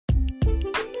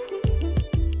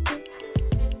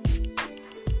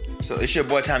So it's your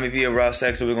boy Tommy V of Raw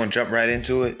Sex, so we're gonna jump right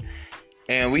into it.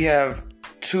 And we have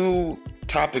two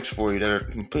topics for you that are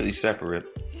completely separate.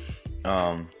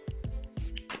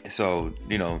 So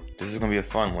this is gonna be a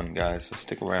fun one, guys. So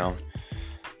stick around.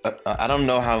 I don't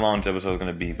know how long this episode is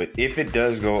gonna be, but if it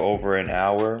does go over an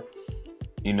hour,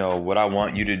 what I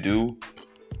want you to do,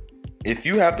 if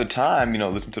you have the time,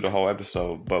 listen to the whole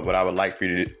episode. But what I would like for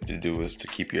you to do is to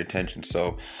keep your attention.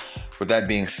 So with that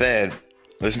being said,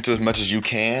 listen to as much as you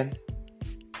can.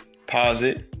 Pause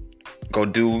it. Go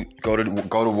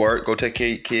to work. Go take care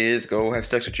of your kids. Go have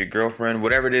sex with your girlfriend.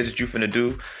 Whatever it is that you finna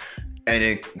do, and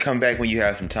then come back when you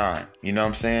have some time. You know what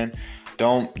I'm saying?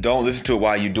 Don't listen to it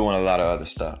while you're doing a lot of other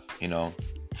stuff.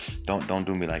 Don't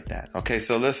do me like that. Okay,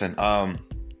 so listen.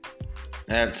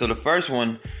 So the first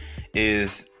one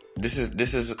is this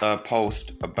is a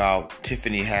post about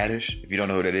Tiffany Haddish. If you don't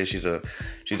know who that is,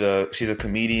 she's a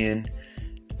comedian.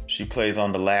 She plays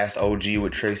on The Last OG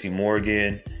with Tracy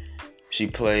Morgan. She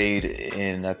played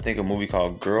in, I think, a movie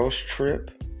called Girls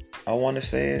Trip. I want to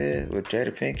say it is, with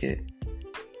Jada Pinkett.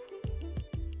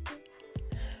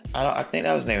 I think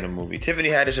that was the name of the movie. Tiffany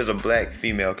Haddish is a black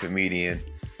female comedian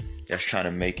that's trying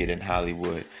to make it in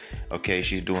Hollywood. Okay,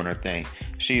 she's doing her thing.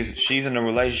 She's in a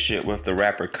relationship with the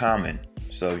rapper Common.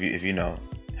 So if you know,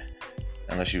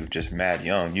 unless you're just mad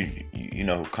young, you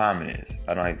know who Common is.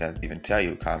 I don't have to even tell you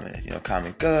who Common is.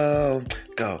 Common, go,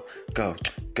 go, go,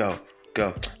 go,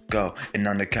 go, go, and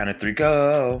on the count of three,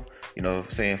 go.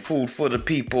 Saying food for the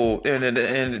people. You know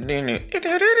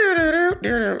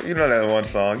that one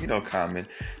song. Common.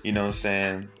 You know what I'm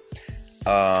saying?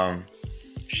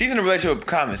 She's in a relationship with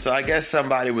Common. So I guess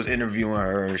somebody was interviewing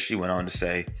her, and she went on to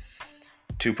say,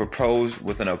 to propose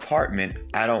with an apartment,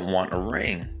 I don't want a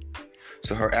ring.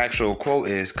 So her actual quote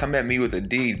is, come at me with a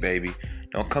deed, baby.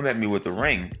 Don't come at me with a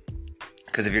ring.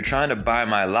 Because if you're trying to buy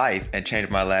my life and change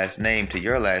my last name to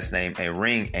your last name, a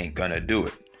ring ain't gonna do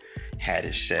it.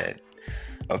 Haddish said.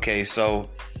 Okay, so,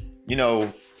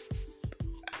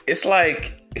 it's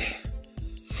like,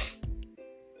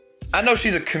 I know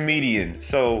she's a comedian,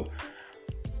 so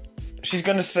she's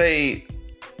gonna say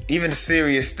even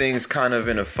serious things kind of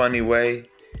in a funny way.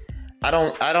 I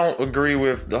don't agree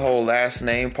with the whole last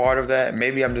name part of that.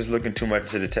 Maybe I'm just looking too much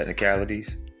into the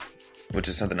technicalities, which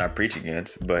is something I preach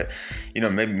against. But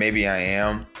maybe I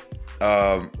am.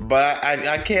 But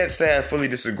I can't say I fully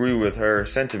disagree with her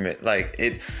sentiment. Like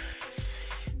it's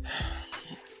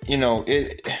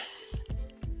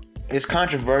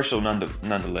controversial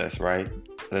nonetheless, right?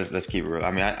 Let's keep it real.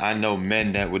 I mean, I know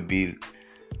men that would be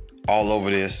all over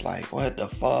this, like, what the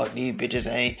fuck, these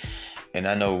bitches ain't. And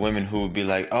I know women who would be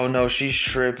like, oh no, she's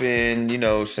tripping,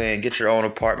 saying get your own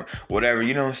apartment, whatever,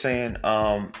 you know what I'm saying?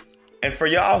 And for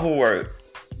y'all who are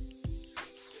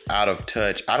out of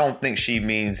touch, I don't think she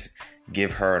means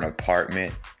give her an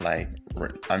apartment. Like,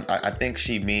 I think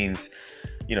she means,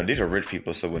 these are rich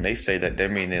people. So when they say that, they're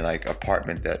meaning like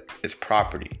apartment that is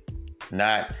property,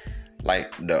 not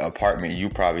like the apartment you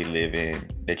probably live in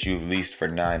that you've leased for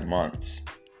 9 months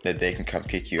that they can come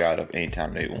kick you out of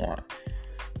anytime they want.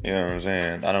 You know what I'm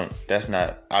saying?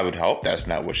 I would hope that's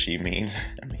not what she means.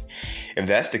 I mean, if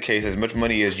that's the case, as much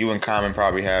money as you and Common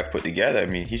probably have put together, I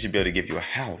mean, he should be able to give you a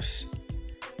house,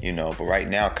 but right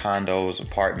now, condos,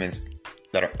 apartments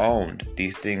that are owned,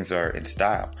 these things are in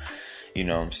style, you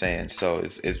know what I'm saying? So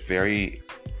it's very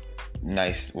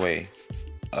nice way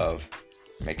of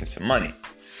making some money.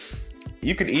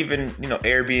 You could even,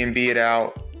 Airbnb it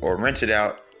out or rent it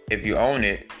out if you own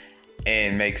it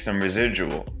and make some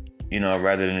residual,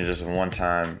 rather than just a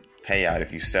one-time payout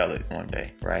if you sell it one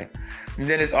day, right? And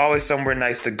then it's always somewhere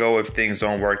nice to go if things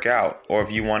don't work out or if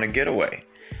you want to get away.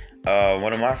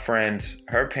 One of my friends,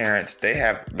 her parents, they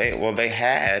had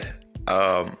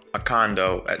a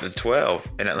condo at the 12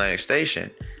 in Atlantic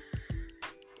Station.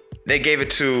 They gave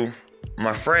it to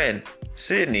my friend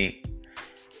Sydney,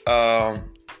 but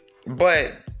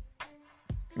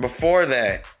before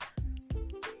that,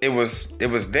 it was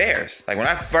theirs. Like when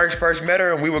I first met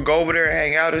her and we would go over there and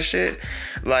hang out and shit,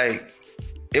 like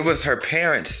it was her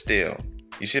parents still.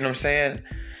 You see what I'm saying?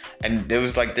 And it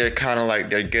was like they're kind of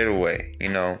like their getaway,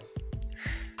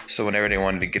 So whenever they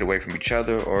wanted to get away from each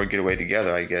other or get away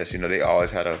together, I guess, they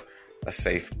always had a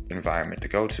safe environment to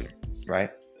go to, right?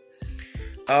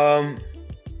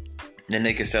 Then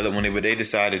they could sell it but they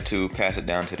decided to pass it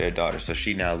down to their daughter. So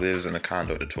she now lives in a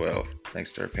condo at 12,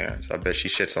 thanks to her parents. I bet she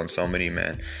shits on so many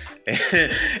men.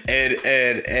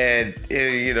 and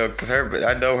because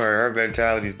I know her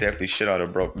mentality is definitely shit on a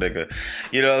broke nigga.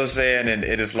 You know what I'm saying? And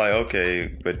it is like, okay,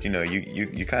 but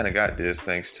you kind of got this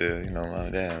thanks to, mom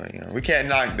and dad. We can't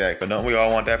knock that, because don't we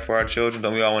all want that for our children?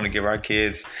 Don't we all want to give our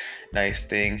kids nice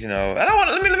things, And I want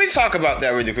to let me talk about that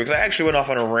really quick. 'Cause I actually went off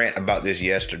on a rant about this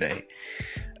yesterday,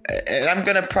 and I'm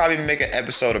gonna probably make an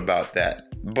episode about that.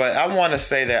 But I want to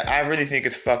say that I really think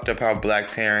it's fucked up how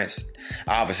black parents,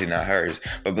 obviously not hers,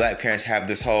 but black parents have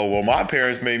this whole, well, my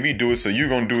parents made me do it, so you're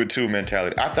gonna do it too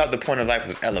mentality. I thought the point of life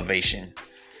was elevation.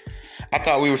 I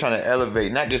thought we were trying to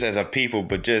elevate, not just as a people,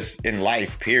 but just in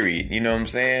life, period. You know what I'm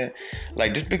saying?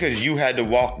 Like, just because you had to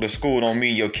walk to school don't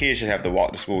mean your kids should have to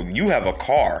walk to school. You have a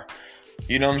car.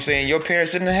 You know what I'm saying? Your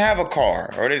parents didn't have a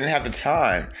car, or they didn't have the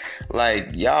time. Like,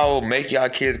 y'all make y'all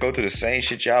kids go through the same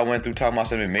shit y'all went through, talking about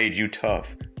something that made you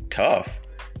tough. Tough?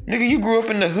 Nigga, you grew up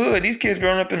in the hood. These kids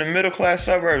growing up in the middle class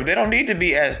suburbs, they don't need to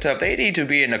be as tough. They need to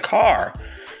be in the car.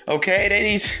 Okay? They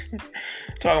need...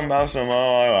 Talking about some,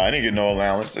 I didn't get no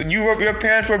allowance. Your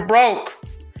parents were broke.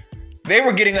 They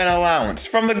were getting an allowance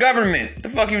from the government. The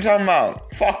fuck you talking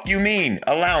about? Fuck you mean?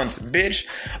 Allowance, bitch.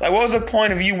 Like, what was the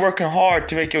point of you working hard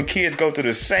to make your kids go through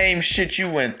the same shit you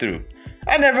went through?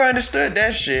 I never understood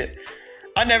that shit.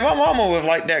 My mama was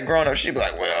like that growing up. She'd be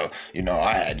like, well,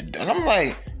 I had to do. And I'm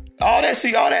like, all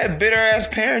that bitter ass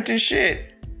parenting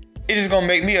shit, it's just gonna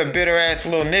make me a bitter ass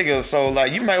little nigga. So,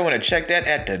 like, you might want to check that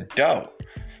at the door.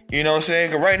 You know what I'm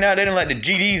saying? Because right now, they don't let the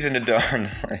GDs in the door.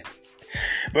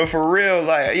 But for real,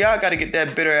 like, y'all got to get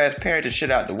that bitter ass parenting shit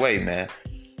out the way, man.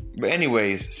 But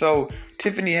anyways, so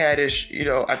Tiffany Haddish,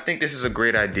 I think this is a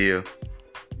great idea.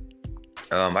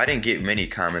 I didn't get many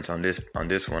comments on this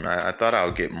one. I thought I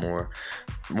would get more.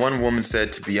 One woman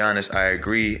said, to be honest, I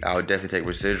agree. I would definitely take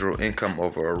residual income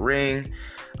over a ring.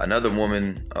 Another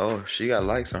woman, she got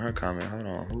likes on her comment. Hold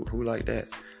on. Who liked that?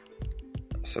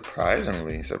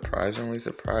 Surprisingly.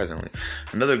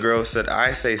 Another girl said,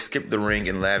 I say skip the ring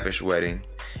and lavish wedding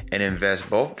and invest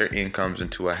both their incomes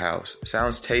into a house.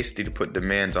 Sounds tasty to put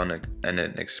demands on an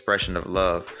expression of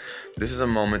love. This is a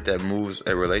moment that moves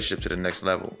a relationship to the next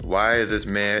level. Why is this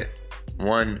man,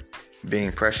 one,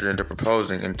 being pressured into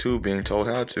proposing, and two, being told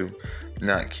how to?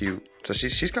 Not cute. So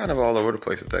she's kind of all over the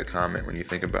place with that comment when you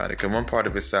think about it. Because one part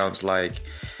of it sounds like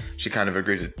she kind of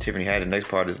agrees with Tiffany Haddish. The next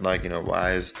part is like,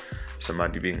 why is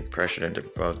somebody being pressured into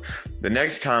proposing? The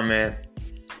next comment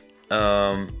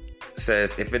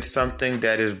says, if it's something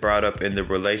that is brought up in the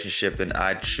relationship, then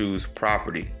I'd choose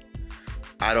property.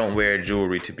 I don't wear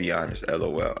jewelry, to be honest,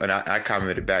 LOL. And I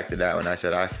commented back to that one. I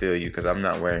said, I feel you, because I'm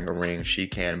not wearing a ring. She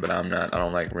can, but I'm not. I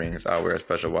don't like rings. I'll wear a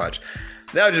special watch.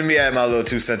 That was just me adding my little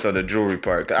 2 cents on the jewelry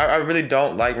part. I really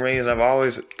don't like rings. And I've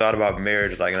always thought about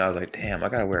marriage, and I was like, damn, I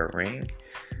gotta wear a ring?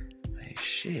 Like,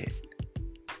 shit.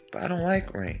 But I don't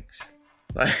like rings.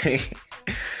 Like,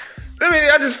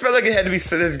 I just felt like it had to be,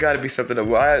 there's got to be something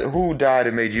who died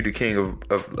and made you the king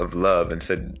of love and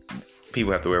said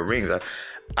people have to wear rings?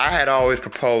 I had always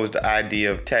proposed the idea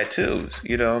of tattoos.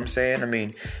 You know what I'm saying? I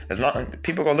mean, as long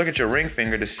people gonna look at your ring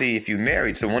finger to see if you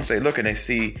married. So once they look and they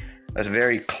see a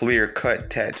very clear cut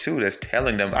tattoo that's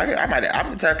telling them, I'm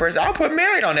the type of person, I'll put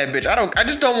married on that bitch. I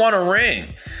just don't want a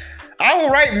ring. I will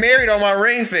write married on my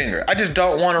ring finger. I just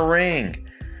don't want a ring.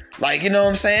 Like, you know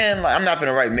what I'm saying? Like, I'm not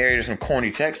gonna write married in some corny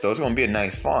text though. It's gonna be a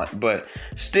nice font, but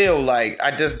still, like,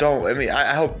 I just don't. I mean,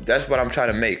 I hope that's what I'm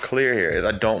trying to make clear here is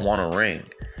I don't want a ring.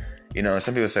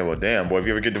 Some people say, well, damn, boy, if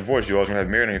you ever get divorced, you always gonna have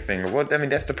married on your finger. Well, I mean,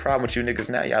 that's the problem with you niggas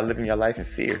now. Y'all living your life in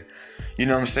fear. You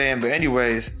know what I'm saying? But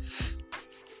anyways,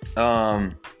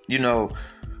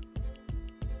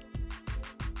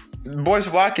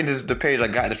 Boyce Watkins is the page I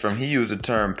got this from. He used the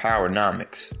term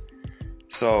powernomics.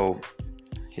 So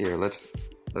here, let's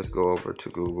go over to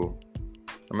Google.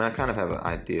 I mean, I kind of have an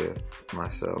idea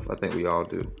myself. I think we all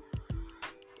do.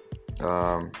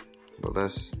 But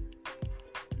let's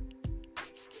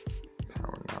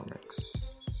powernomics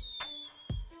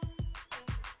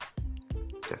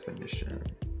definition.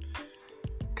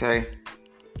 Okay.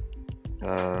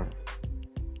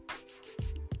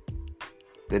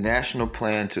 The national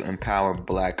plan to empower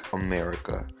Black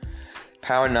America.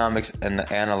 Powernomics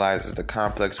analyzes the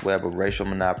complex web of racial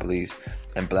monopolies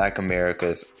and Black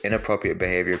America's inappropriate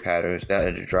behavior patterns that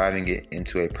are driving it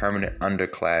into a permanent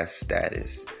underclass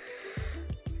status.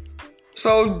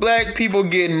 So Black people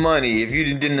getting money, if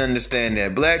you didn't understand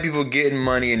that. Black people getting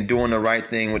money and doing the right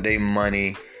thing with their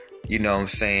money, you know what I'm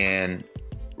saying,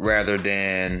 rather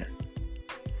than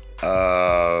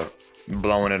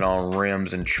blowing it on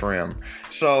rims and trim.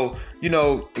 So,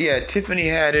 Tiffany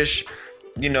Haddish,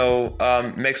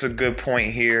 makes a good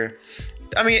point here.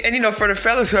 I mean, and for the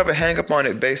fellas who have a hang up on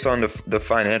it based on the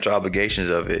financial obligations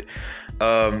of it,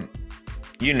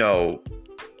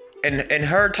 in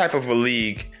her type of a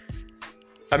league,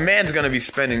 a man's going to be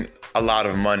spending a lot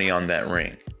of money on that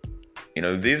ring.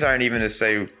 These aren't even to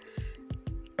say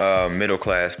middle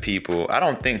class people. I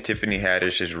don't think Tiffany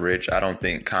Haddish is rich. I don't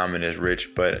think Common is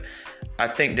rich, but I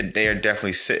think that they are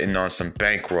definitely sitting on some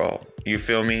bankroll. You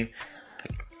feel me?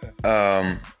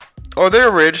 Or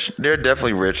they're rich. They're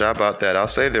definitely rich. How about that? I'll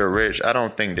say they're rich. I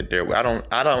don't think that they're. I don't.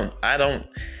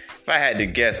 If I had to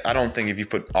guess, I don't think if you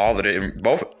put all of it,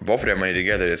 both of their money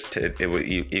together, it would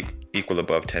equal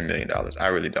above $10 million. I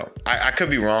really don't. I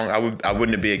could be wrong. I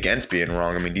wouldn't be against being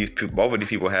wrong. I mean, both of these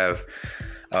people have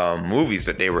movies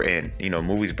that they were in. You know,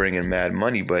 movies bring in mad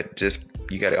money, but just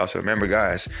you got to also remember,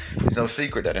 guys, it's no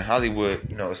secret that in Hollywood,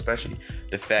 you know, especially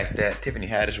the fact that Tiffany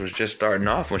Haddish was just starting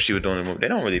off when she was doing the movie, they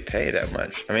don't really pay that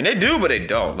much. I mean, they do, but they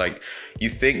don't. Like, you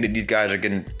think that these guys are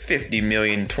getting 50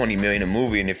 million, 20 million a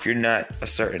movie, and if you're not a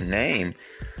certain name,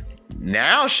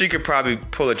 now she could probably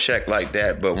pull a check like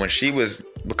that. But when she was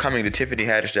becoming the Tiffany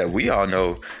Haddish that we all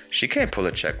know, she can't pull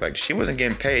a check. Like, she wasn't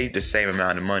getting paid the same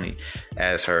amount of money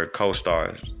as her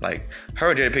co-stars. Like,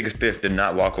 her and Jada Pinkett Smith did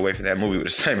not walk away from that movie with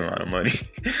the same amount of money.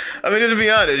 I mean, just to be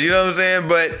honest, you know what I'm saying?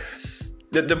 But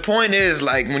the point is,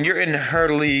 like, when you're in her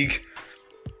league,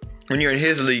 when you're in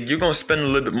his league, you're going to spend a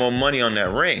little bit more money on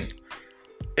that ring.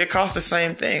 It costs the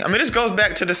same thing. I mean, this goes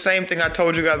back to the same thing I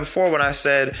told you guys before when I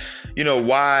said, you know,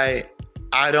 why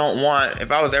I don't want,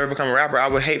 if I was ever become a rapper, I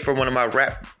would hate for one of my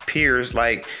rap peers,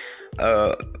 like,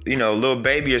 you know, Lil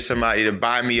Baby or somebody, to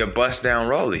buy me a bust down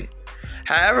rollie.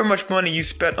 However much money you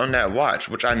spent on that watch,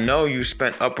 which I know you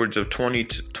spent upwards of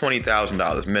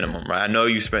 $20,000 minimum, right? I know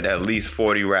you spent at least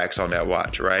 40 racks on that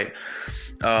watch, right?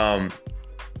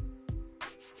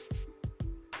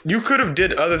 You could have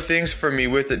did other things for me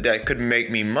with it that could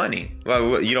make me money.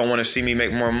 Well, you don't want to see me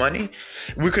make more money?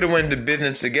 We could have went into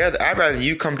business together. I'd rather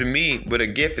you come to me with a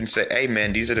gift and say, hey,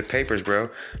 man, these are the papers,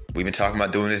 bro. We've been talking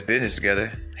about doing this business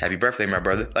together. Happy birthday, my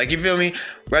brother. Like, you feel me?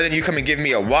 Rather than you come and give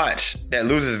me a watch that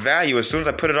loses value as soon as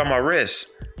I put it on my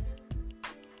wrist.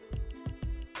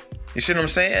 You see what I'm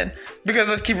saying? Because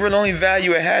let's keep it real, the only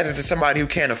value it has is to somebody who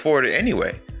can't afford it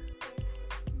anyway.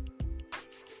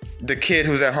 The kid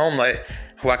who's at home, like,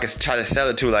 who I could try to sell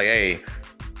it to, like, hey,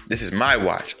 this is my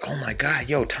watch. Oh my God,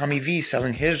 yo, Tommy V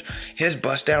selling his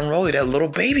bust down rollie that Lil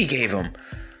Baby gave him.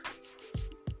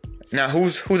 Now,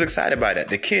 who's excited by that?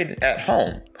 The kid at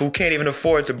home who can't even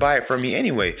afford to buy it from me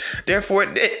anyway. Therefore,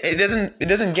 it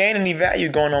doesn't gain any value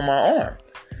going on my arm.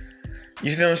 You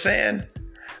see what I'm saying?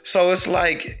 So it's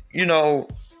like, you know,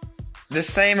 the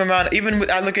same amount.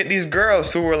 I look at these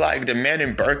girls who were like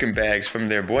demanding Birkin bags from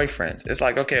their boyfriends. It's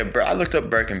like, okay, bro, I looked up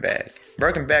Birkin bag.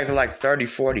 Birkin bags are like 30,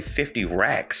 40, 50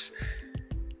 racks.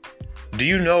 Do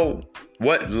you know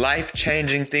what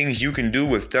life-changing things you can do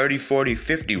with 30, 40,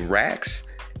 50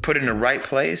 racks put in the right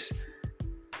place?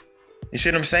 You see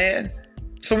what I'm saying?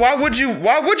 So why would you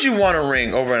want a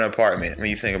ring over an apartment when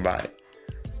you think about it?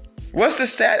 What's the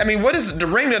stat? I mean, the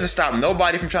ring doesn't stop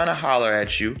nobody from trying to holler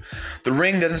at you. The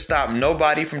ring doesn't stop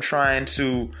nobody from trying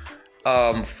to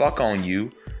fuck on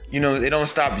you. You know, it don't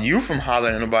stop you from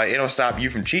hollering at nobody. It don't stop you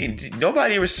from cheating.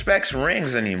 Nobody respects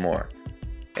rings anymore.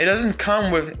 It doesn't come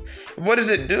with, what does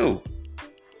it do?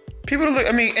 People look,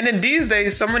 I mean, and then these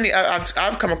days,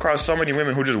 I've come across so many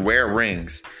women who just wear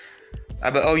rings. I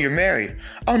bet, oh, you're married.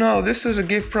 Oh no, this was a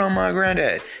gift from my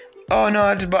granddad. Oh no,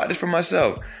 I just bought this for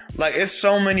myself. Like, it's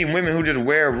so many women who just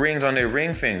wear rings on their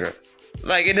ring finger.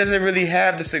 Like, it doesn't really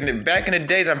have the significance. Back in the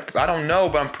days, I don't know,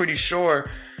 but I'm pretty sure,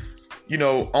 you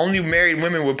know, only married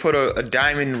women would put a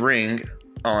diamond ring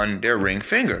on their ring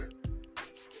finger.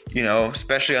 You know,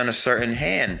 especially on a certain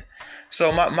hand.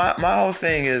 So my whole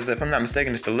thing is, if I'm not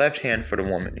mistaken, it's the left hand for the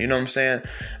woman. You know what I'm saying?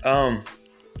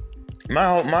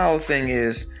 My whole thing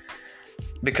is,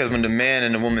 because when the man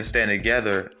and the woman stand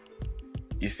together,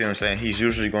 you see what I'm saying? He's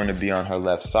usually going to be on her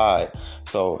left side.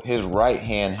 So his right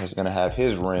hand is going to have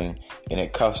his ring, and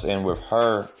it cuffs in with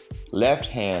her left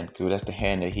hand, because that's the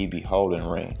hand that he be holding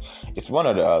ring. It's one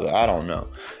or the other. I don't know.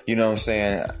 You know what I'm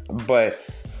saying? But,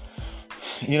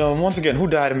 you know, once again, who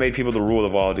died and made people the ruler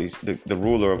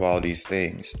of all these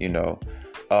things, you know?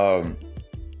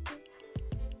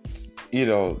 You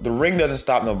know, the ring doesn't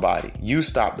stop nobody. You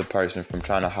stop the person from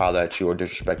trying to holler at you or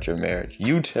disrespect your marriage.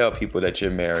 You tell people that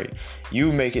you're married.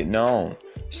 You make it known.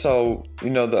 So, you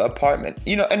know, the apartment,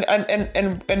 you know, and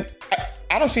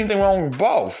I don't see anything wrong with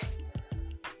both.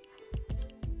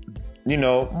 You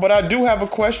know, but I do have a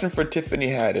question for Tiffany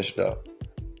Haddish, though.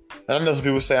 And I know some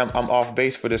people say I'm off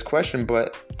base for this question,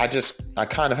 but I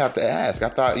kind of have to ask. I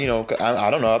thought, you know,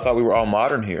 I don't know. I thought we were all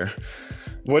modern here.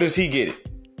 What does he get?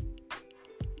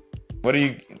 What are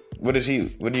you going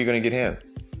to get him?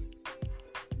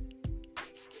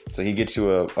 So he gets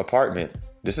you an apartment.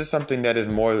 This is something that is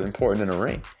more important than a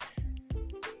ring.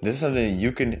 This is something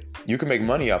you you can make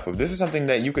money off of. This is something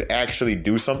that you could actually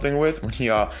do something with when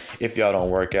if y'all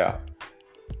don't work out.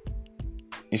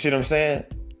 You see what I'm saying?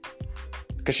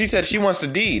 Because she said she wants the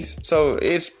deeds. So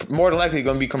it's more than likely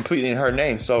going to be completely in her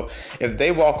name. So if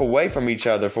they walk away from each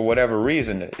other for whatever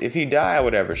reason, if he die or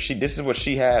whatever, this is what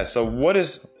she has. So what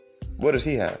does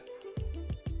he have?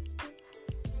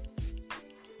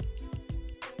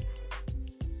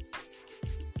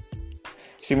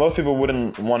 See, most people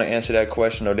wouldn't want to answer that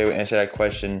question, or they would answer that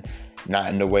question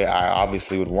not in the way I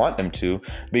obviously would want them to,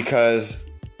 because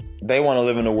they want to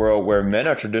live in a world where men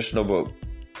are traditional,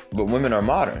 but women are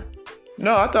modern.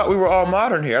 No, I thought we were all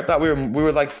modern here. I thought we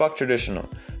were like fuck traditional.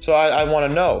 So I want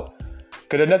to know,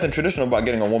 because there's nothing traditional about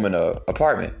getting a woman an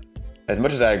apartment. As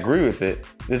much as I agree with it,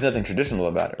 there's nothing traditional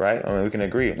about it, right? I mean, we can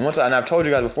agree. And I've told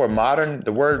you guys before, modern,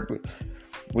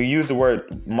 we use the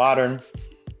word modern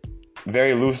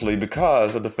very loosely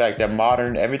because of the fact that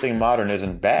everything modern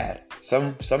isn't bad.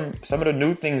 Some of the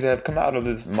new things that have come out of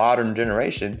this modern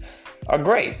generation are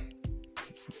great.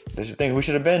 This is the thing we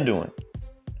should have been doing.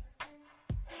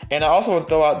 And I also want to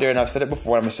throw out there, and I've said it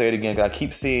before, I'm going to say it again, because I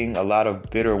keep seeing a lot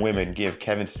of bitter women give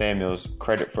Kevin Samuels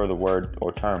credit for the word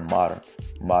or term modern.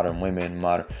 Modern women,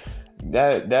 modern.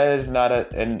 That is not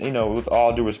and with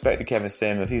all due respect to Kevin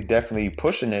Samuels, he's definitely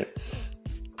pushing it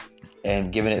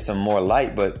and giving it some more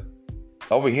light, but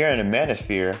over here in the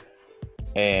manosphere,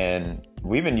 and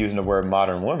we've been using the word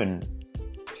modern woman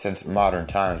since modern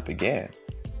times began.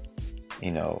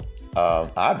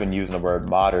 I've been using the word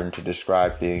modern to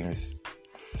describe things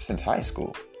since high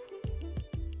school.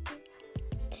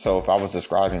 So if I was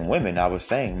describing women, I was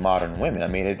saying modern women. I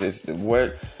mean, it's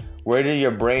where did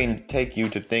your brain take you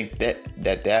to think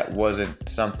that wasn't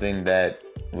something that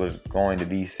was going to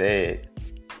be said?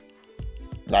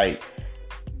 Like,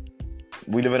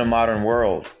 we live in a modern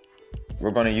world.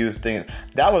 We're going to use things.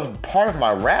 That was part of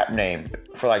my rap name.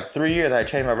 For like 3 years, I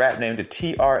changed my rap name to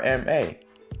TRMA.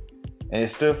 And it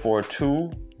stood for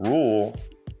Two Rule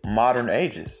Modern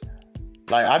Ages.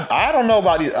 Like, I don't know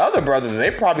about these other brothers.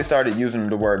 They probably started using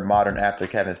the word modern after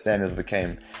Kevin Samuels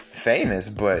became famous.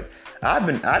 But I've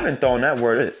been throwing that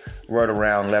word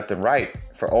around left and right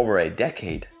for over a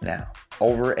decade now.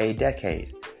 Over a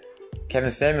decade.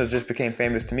 Kevin Samuels just became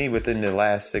famous to me within the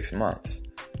last 6 months.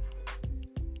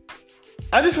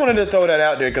 I just wanted to throw that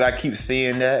out there because I keep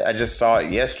seeing that. I just saw it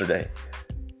yesterday.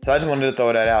 So I just wanted to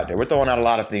throw that out there. We're throwing out a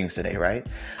lot of things today, right?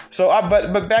 So,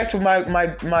 but back to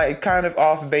my kind of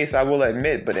off base, I will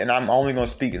admit, and I'm only going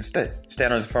to speak and stand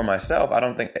on this for myself. I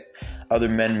don't think other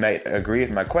men may agree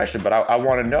with my question, but I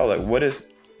want to know, like, what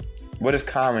does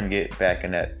Common get back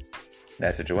in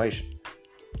that situation?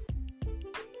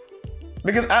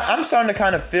 Because I'm starting to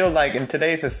kind of feel like in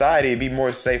today's society, it'd be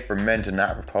more safe for men to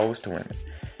not propose to women.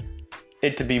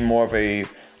 It to be more of a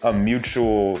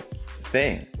mutual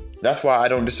thing. That's why I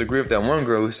don't disagree with that one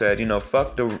girl who said,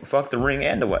 fuck the ring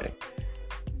and the wedding.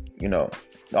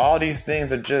 All these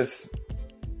things are just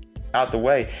out the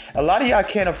way. A lot of y'all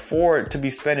can't afford to be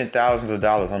spending thousands of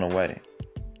dollars on a wedding.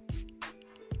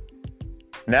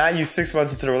 Now you 6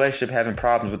 months into the relationship having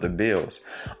problems with the bills.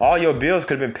 All your bills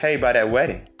could have been paid by that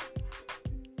wedding.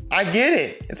 I get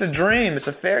it. It's a dream. It's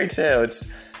a fairy tale.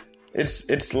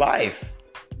 It's life.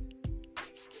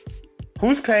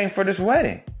 Who's paying for this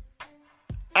wedding?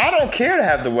 I don't care to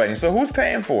have the wedding. So who's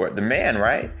paying for it? The man,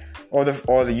 right? Or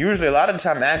the usually a lot of the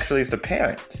time actually it's the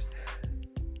parents.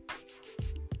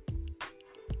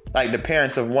 Like the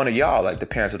parents of one of y'all, like the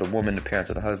parents of the woman, the parents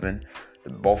of the husband,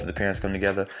 both of the parents come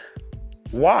together.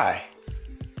 Why?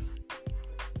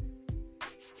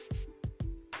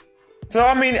 So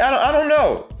I mean, I don't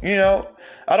know.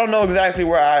 I don't know exactly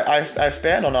where I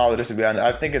stand on all of this, to be honest.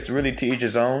 I think it's really to each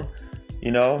his own.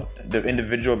 The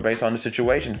individual based on the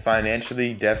situation.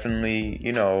 Financially, definitely,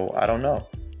 I don't know.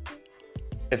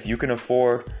 If you can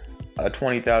afford a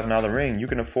 $20,000 ring, you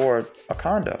can afford a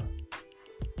condo.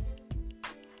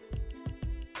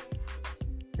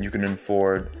 You can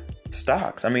afford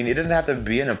stocks. I mean, it doesn't have to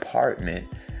be an apartment.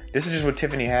 This is just what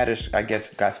Tiffany Haddish, I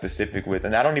guess, got specific with.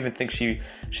 And I don't even think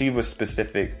she was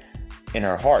specific in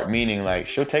her heart, meaning like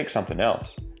she'll take something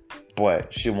else,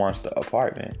 but she wants the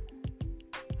apartment.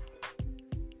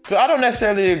 So I don't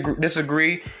necessarily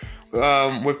disagree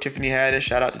with Tiffany Haddish.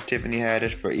 Shout out to Tiffany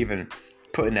Haddish for even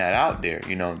putting that out there.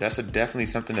 That's definitely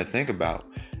something to think about.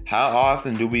 How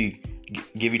often do we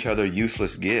give each other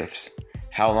useless gifts?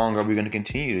 How long are we going to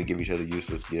continue to give each other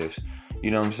useless gifts?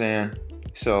 You know what I'm saying?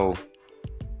 So,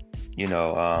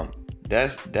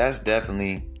 that's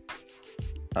definitely,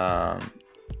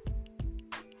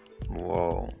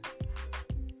 whoa.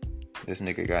 This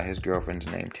nigga got his girlfriend's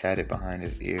name tatted behind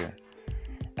his ear.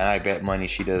 And I bet money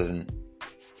she doesn't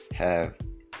have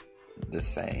the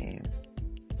same.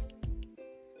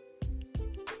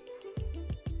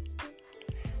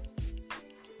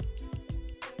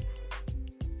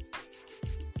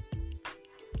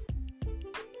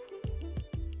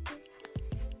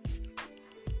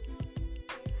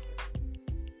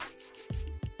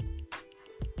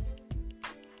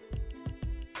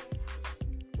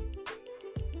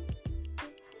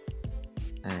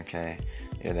 Okay.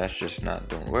 Yeah, that's just not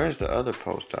doing. Where's the other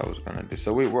post I was going to do?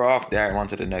 So we're off there. On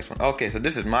to the next one. Okay, so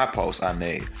this is my post I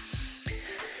made.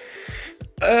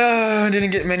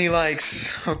 Didn't get many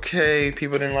likes. Okay,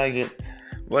 people didn't like it.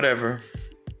 Whatever.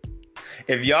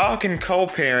 If y'all can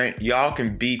co-parent, y'all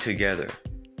can be together.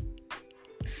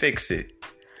 Fix it.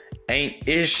 Ain't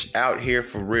ish out here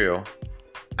for real.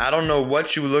 I don't know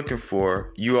what you looking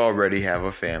for. You already have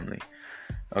a family.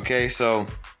 Okay, so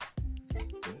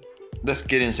let's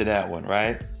get into that one,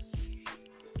 right?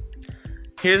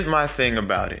 Here's my thing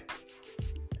about it.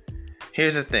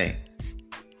 Here's the thing.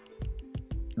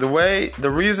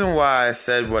 The reason why I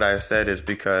said what I said is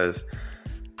because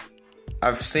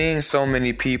I've seen so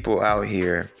many people out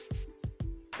here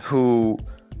who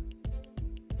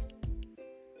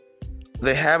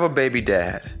they have a baby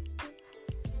dad,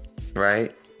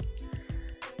 right?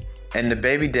 And the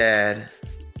baby dad,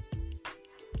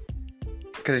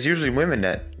 because it's usually women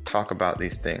that talk about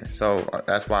these things, so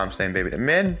that's why I'm saying baby dad.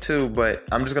 Men too, but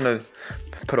I'm just gonna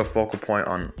put a focal point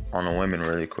on the women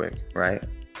really quick, right?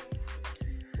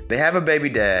 They have a baby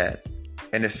dad,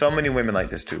 and there's so many women like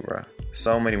this too, bro.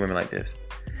 So many women like this.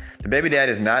 The baby dad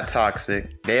is not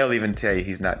toxic. They'll even tell you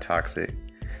he's not toxic.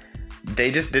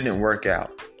 They just didn't work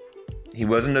out. He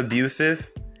wasn't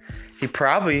abusive. He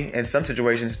probably, in some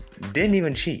situations, didn't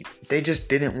even cheat. They just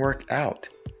didn't work out,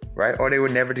 right? Or they were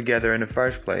never together in the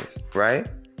first place, right?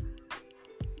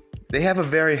 They have a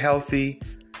very healthy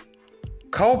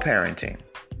co-parenting.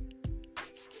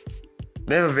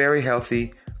 They have a very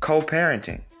healthy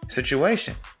co-parenting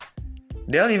situation.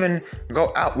 They'll even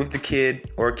go out with the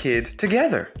kid or kids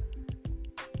together.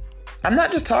 I'm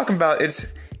not just talking about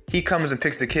he comes and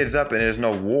picks the kids up and there's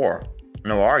no war,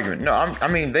 no argument. No, I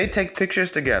mean, they take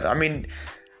pictures together. I mean,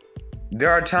 there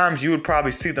are times you would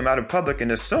probably see them out in public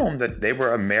and assume that they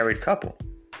were a married couple.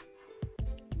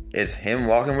 It's him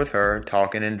walking with her,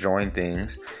 talking, enjoying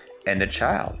things, and the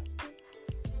child.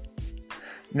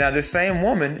 Now, the same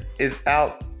woman is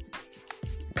out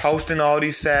posting all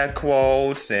these sad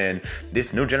quotes and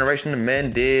this new generation of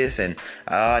men this and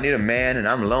I need a man and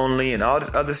I'm lonely and all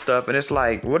this other stuff. And it's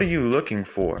like, what are you looking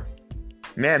for?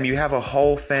 Ma'am, you have a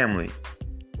whole family.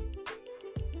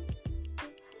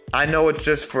 I know it's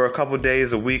just for a couple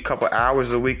days a week, couple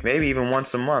hours a week, maybe even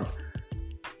once a month.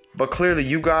 But clearly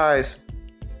you guys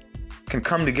can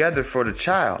come together for the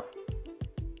child.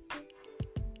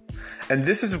 And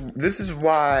this is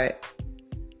why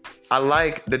I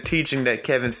like the teaching that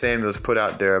Kevin Samuels put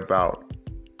out there about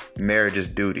marriage's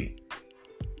duty.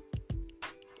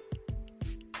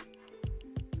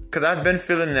 Because I've been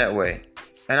feeling that way.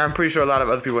 And I'm pretty sure a lot of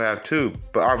other people have too.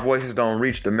 But our voices don't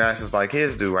reach the masses like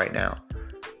his do right now.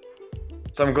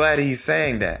 So I'm glad he's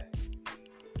saying that.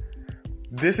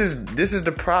 This is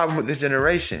the problem with this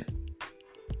generation.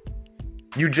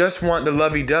 You just want the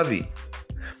lovey-dovey.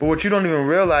 But what you don't even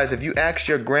realize, if you ask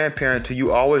your grandparents who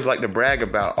you always like to brag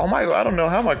about, oh my God, I don't know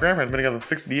how my grandparents been together for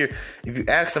 60 years. If you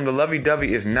ask them, the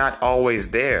lovey-dovey is not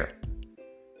always there.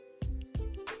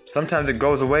 Sometimes it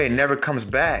goes away and never comes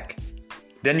back.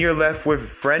 Then you're left with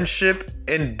friendship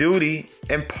and duty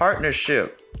and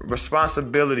partnership,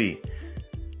 responsibility.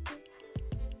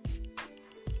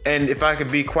 And if I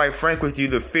could be quite frank with you,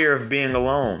 the fear of being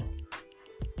alone.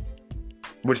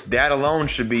 Which that alone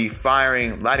should be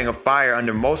lighting a fire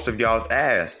under most of y'all's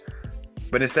ass.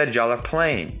 But instead, y'all are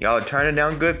playing. Y'all are turning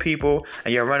down good people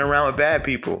and you're running around with bad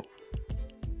people.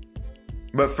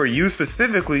 But for you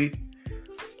specifically,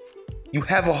 you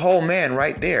have a whole man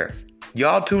right there.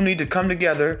 Y'all two need to come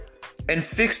together and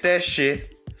fix that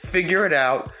shit. Figure it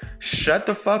out. Shut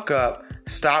the fuck up.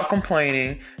 Stop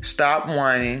complaining. Stop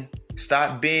whining.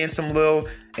 Stop being some little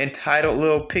entitled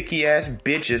little picky ass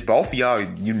bitches. Both of y'all,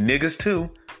 you niggas too.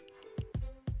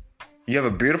 You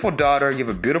have a beautiful daughter. You have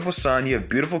a beautiful son. You have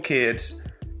beautiful kids.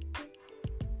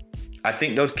 I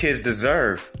think those kids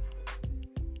deserve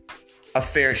a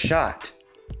fair shot.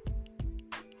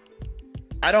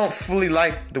 I don't fully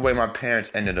like the way my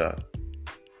parents ended up.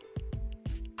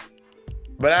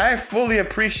 But I fully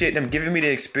appreciate them giving me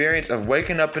the experience of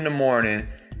waking up in the morning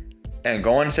and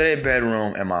going to their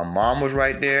bedroom, and my mom was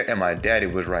right there, and my daddy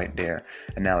was right there.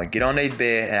 And I would get on their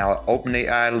bed, and I would open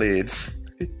their eyelids.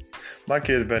 My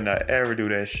kids better not ever do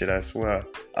that shit, I swear.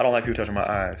 I don't like people touching my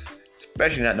eyes.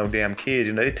 Especially not no damn kids.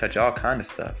 You know, they touch all kind of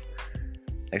stuff.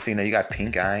 Next thing you know, you got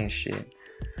pink eye and shit.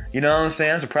 You know what I'm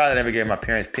saying? I'm surprised I never gave my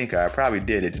parents pink eye. I probably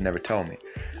did. They just never told me.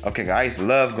 Okay, I used to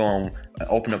love going and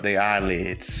open up their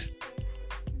eyelids.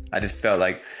 I just felt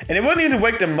like, and it wasn't even to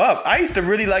wake them up. I used to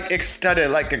really try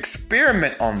to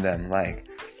experiment on them. Like,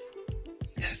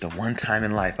 this is the one time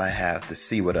in life I have to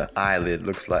see what an eyelid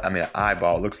looks like. I mean, an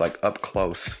eyeball looks like up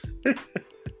close.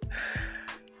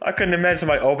 I couldn't imagine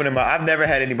somebody opening my. I've never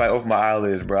had anybody open my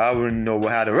eyelids, bro. I wouldn't know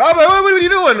how to. Robert, what are you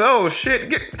doing? Oh shit!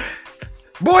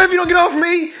 Boy, if you don't get off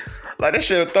me, like that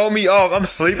shit would throw me off. I'm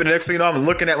sleeping. The next thing you know, I'm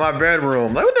looking at my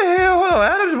bedroom. Like, what the hell? Hold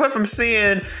on. I just went from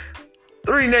seeing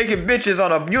 3 naked bitches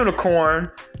on a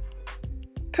unicorn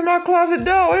to my closet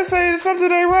door. It's saying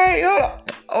something ain't right. Hold on.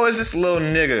 Oh, it's this little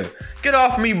nigga. Get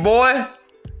off me, boy.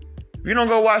 If you don't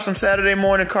go watch some Saturday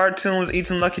morning cartoons, eat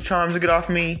some Lucky Charms, and get off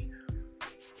me.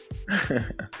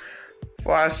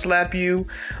 Before I slap you.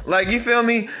 Like, you feel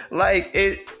me? Like,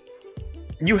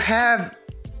 you have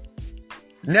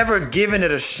never given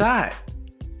it a shot.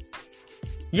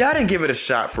 Y'all didn't give it a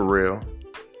shot for real.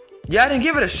 Y'all didn't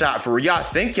give it a shot for real. Y'all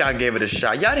think y'all gave it a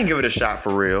shot. Y'all didn't give it a shot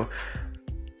for real.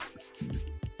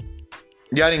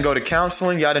 Y'all didn't go to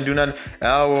counseling. Y'all didn't do nothing.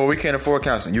 Oh, well, we can't afford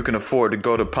counseling. You can afford to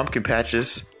go to pumpkin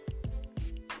patches.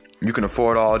 You can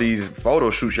afford all these photo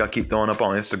shoots y'all keep throwing up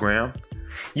on Instagram.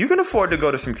 You can afford to go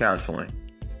to some counseling.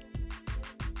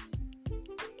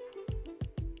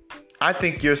 I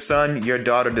think your son, your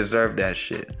daughter deserve that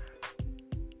shit.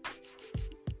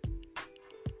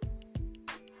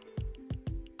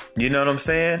 You know what I'm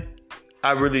saying?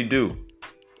 I really do.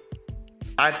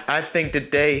 I think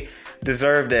that they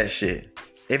deserve that shit.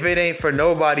 If it ain't for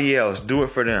nobody else, do it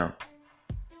for them.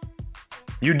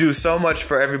 You do so much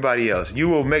for everybody else. You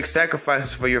will make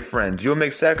sacrifices for your friends. You'll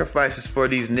make sacrifices for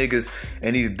these niggas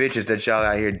and these bitches that y'all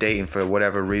out here dating for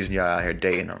whatever reason y'all out here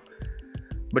dating them.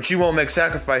 But you won't make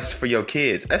sacrifices for your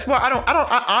kids. That's why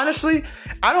honestly,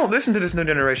 I don't listen to this new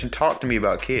generation talk to me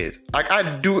about kids. Like,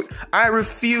 I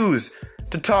refuse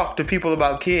to talk to people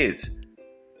about kids.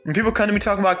 When people come to me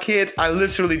talking about kids, I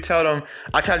literally tell them,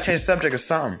 I try to change the subject or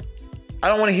something. I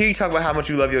don't want to hear you talk about how much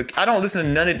you love your kids. I don't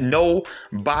listen to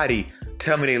nobody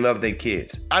tell me they love their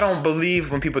kids. I don't believe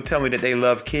when people tell me that they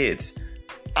love kids.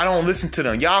 I don't listen to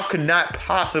them. Y'all could not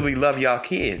possibly love y'all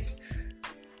kids.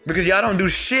 Because y'all don't do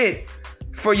shit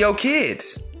for your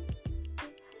kids.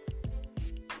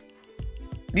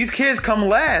 These kids come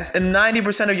last in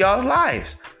 90% of y'all's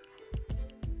lives.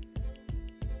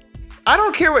 I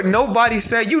don't care what nobody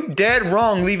said. You dead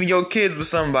wrong leaving your kids with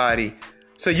somebody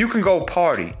so you can go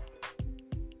party.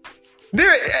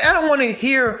 I don't want to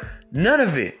hear none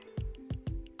of it.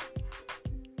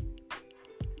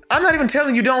 I'm not even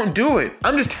telling you don't do it.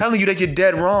 I'm just telling you that you're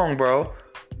dead wrong, bro.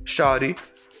 Shawty.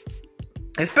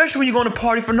 Especially when you're going to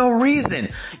party for no reason.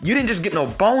 You didn't just get no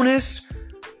bonus.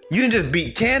 You didn't just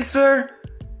beat cancer.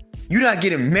 You're not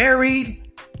getting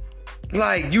married.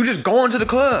 Like, you just going to the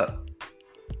club.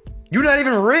 You're not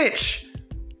even rich.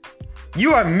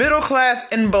 You are middle class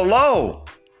and below.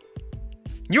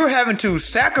 You're having to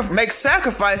make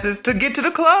sacrifices to get to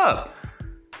the club.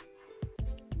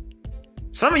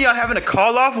 Some of y'all having to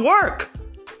call off work.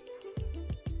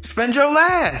 Spend your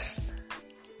last.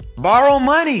 Borrow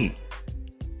money.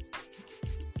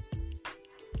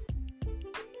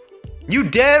 You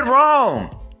dead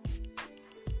wrong.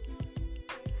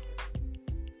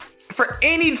 For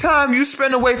any time you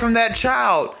spend away from that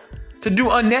child to do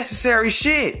unnecessary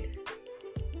shit,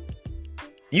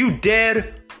 you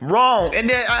dead wrong. And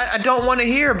then I don't want to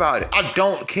hear about it. I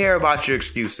don't care about your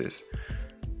excuses.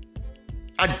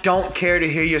 I don't care to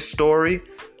hear your story.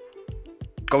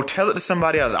 Go tell it to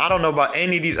somebody else. I don't know about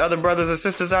any of these other brothers or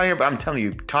sisters out here, but I'm telling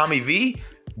you, Tommy V,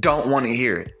 don't want to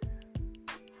hear it.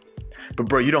 But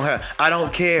bro, I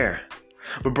don't care.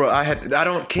 But bro, I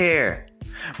don't care.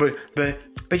 But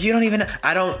you don't even,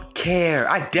 I don't care.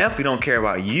 I definitely don't care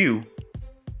about you.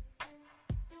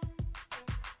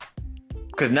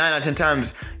 Because 9 out of 10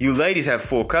 times, you ladies have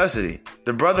full custody.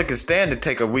 The brother can stand to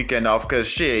take a weekend off because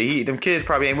shit, them kids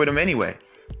probably ain't with him anyway.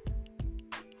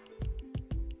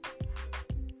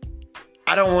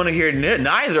 I don't want to hear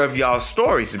neither of y'all's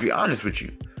stories, to be honest with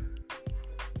you.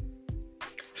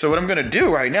 So what I'm going to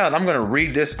do right now is I'm going to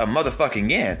read this a motherfucking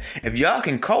again. If y'all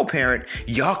can co-parent,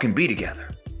 y'all can be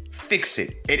together. Fix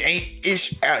it. It ain't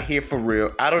ish out here for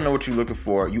real. I don't know what you're looking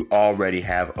for. You already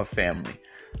have a family.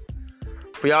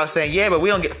 For y'all saying, yeah, but we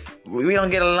don't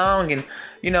get along, and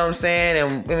you know what I'm saying,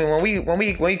 and I mean, when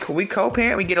we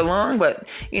co-parent, we get along,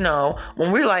 but you know,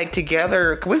 when we're like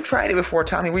together, we've tried it before,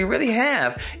 Tommy, we really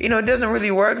have. You know, it doesn't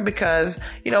really work because,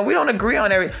 you know, we don't agree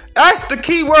on everything. That's the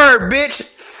key word, bitch.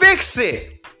 Fix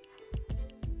it.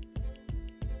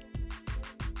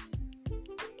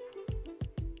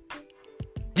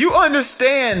 You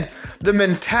understand the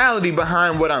mentality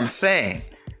behind what I'm saying.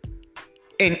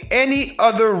 In any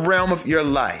other realm of your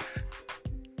life,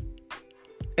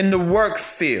 in the work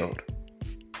field,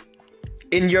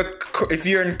 if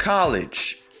you're in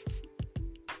college,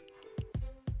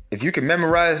 if you can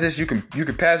memorize this, you can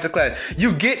pass the class.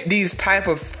 You get these type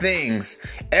of things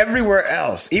everywhere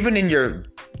else, even in your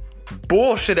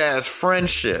bullshit ass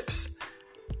friendships.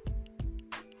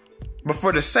 But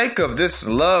for the sake of this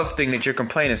love thing that you're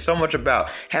complaining so much about,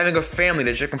 having a family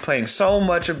that you're complaining so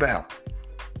much about,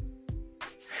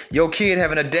 your kid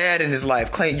having a dad in his life,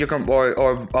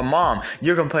 or a mom,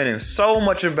 you're complaining so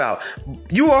much about.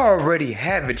 You already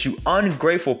have it, you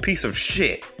ungrateful piece of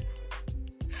shit.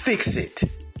 Fix it.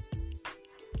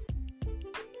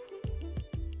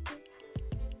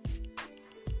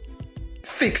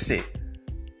 Fix it.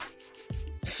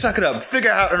 Suck it up. Figure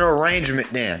out an arrangement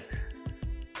then.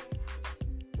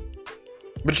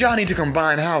 But y'all need to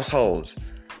combine households.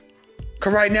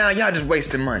 Cause right now y'all just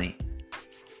wasting money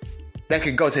that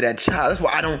could go to that child. That's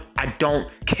why I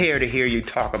don't care to hear you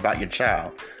talk about your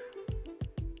child.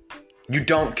 You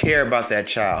don't care about that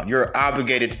child. You're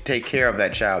obligated to take care of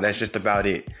that child. That's just about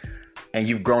it. And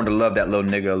you've grown to love that little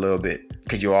nigga a little bit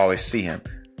because you always see him.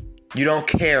 You don't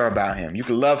care about him. You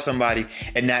can love somebody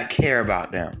and not care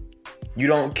about them. You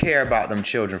don't care about them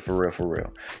children for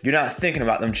real. You're not thinking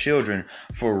about them children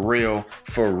for real.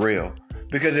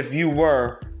 Because if you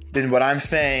were, then what I'm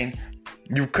saying,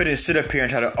 you couldn't sit up here and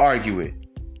try to argue it.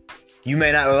 You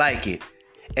may not like it.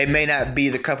 It may not be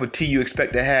the cup of tea you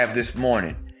expect to have this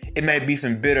morning. It may be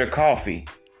some bitter coffee.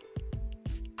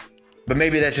 But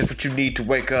maybe that's just what you need to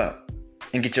wake up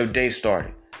and get your day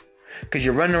started. Because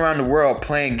you're running around the world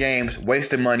playing games,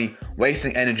 wasting money,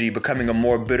 wasting energy, becoming a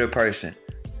more bitter person.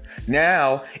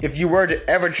 Now, if you were to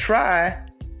ever try,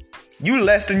 you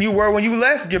less than you were when you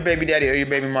left your baby daddy or your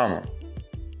baby mama.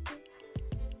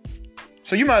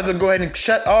 So you might as well go ahead and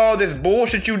shut all this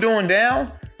bullshit you doing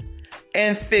down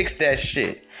and fix that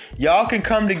shit. Y'all can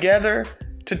come together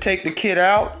to take the kid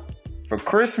out for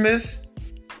Christmas,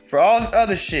 for all this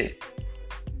other shit.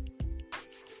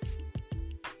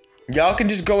 Y'all can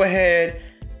just go ahead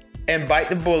and bite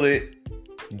the bullet,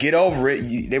 get over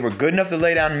it. They were good enough to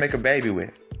lay down and make a baby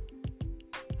with.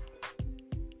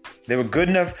 They were good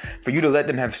enough for you to let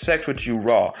them have sex with you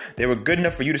raw. They were good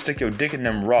enough for you to stick your dick in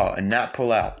them raw and not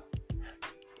pull out.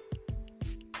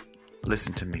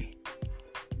 Listen to me.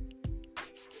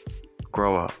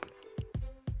 Grow up.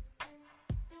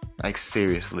 Like,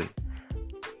 seriously.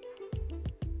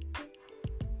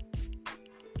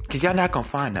 Because y'all not going to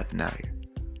find nothing out here.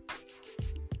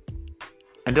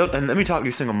 And let me talk to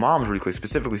you single moms really quick,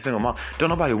 specifically single mom. Don't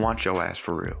nobody want your ass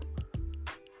for real.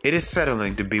 It is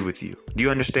settling to be with you. Do you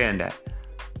understand that?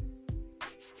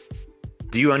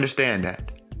 Do you understand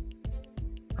that?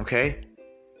 Okay?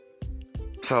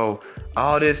 So,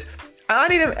 all this, I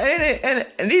need him,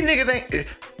 and these niggas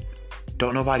think,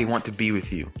 don't nobody want to be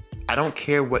with you. I don't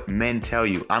care what men tell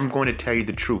you. I'm going to tell you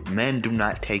the truth. Men do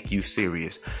not take you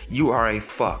serious. You are a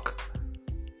fuck.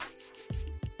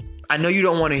 I know you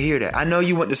don't want to hear that. I know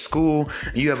you went to school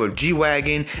and you have a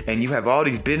G-Wagon and you have all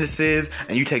these businesses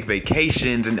and you take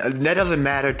vacations, and that doesn't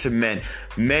matter to men.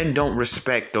 Men don't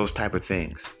respect those type of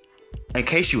things. In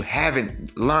case you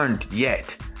haven't learned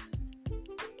yet,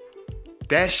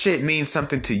 that shit means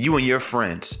something to you and your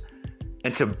friends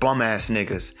and to bum ass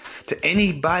niggas. To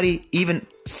anybody even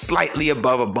slightly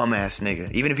above a bum ass nigga.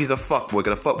 Even if he's a fuckboy,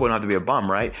 because a fuckboy don't have to be a bum,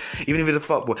 right? Even if he's a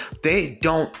fuckboy, they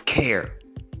don't care.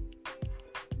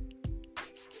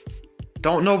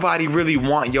 Don't nobody really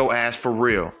want your ass for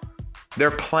real.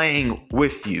 They're playing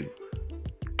with you.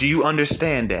 Do you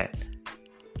understand that?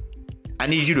 I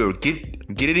need you to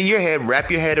get it in your head, wrap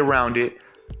your head around it,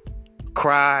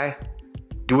 cry,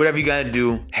 do whatever you gotta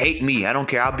do. Hate me, I don't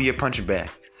care. I'll be your punching bag.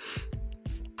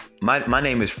 My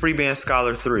name is Freeband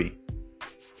Scholar 3.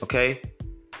 Okay?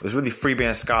 It was really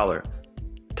Freeband Scholar.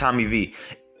 Tommy V.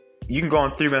 You can go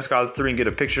on Freeband Scholar 3 and get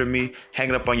a picture of me, hang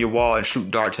it up on your wall, and shoot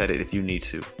darts at it if you need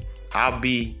to. I'll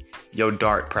be your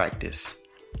dart practice.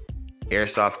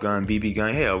 Airsoft gun, BB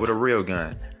gun, hell, with a real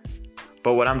gun.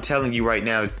 But what I'm telling you right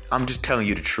now is I'm just telling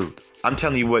you the truth. I'm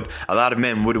telling you what a lot of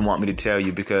men wouldn't want me to tell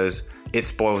you because it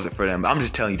spoils it for them. I'm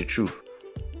just telling you the truth.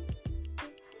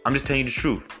 I'm just telling you the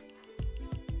truth.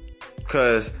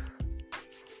 Because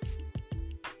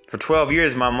for 12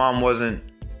 years, my mom wasn't...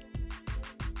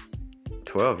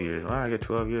 12 years? Where did I get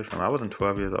 12 years from? I wasn't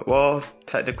 12 years old. Well,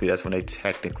 technically, that's when they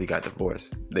technically got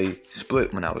divorced. They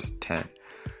split when I was 10.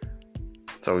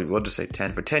 So we'll just say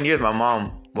 10. For 10 years, my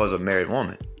mom was a married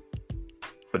woman.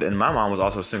 But then my mom was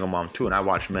also a single mom too, and I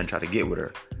watched men try to get with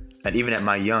her. And even at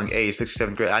my young age, 6th,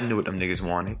 7th grade, I knew what them niggas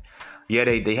wanted. Yeah,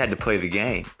 they had to play the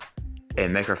game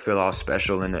and make her feel all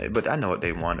special, but I know what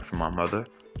they wanted from my mother.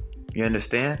 You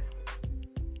understand?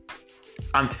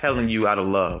 I'm telling you out of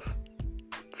love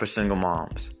for single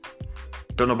moms.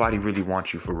 Don't nobody really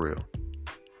want you for real.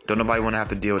 Don't nobody want to have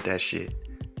to deal with that shit.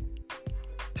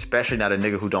 Especially not a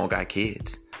nigga who don't got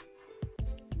kids.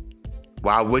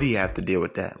 Why would he have to deal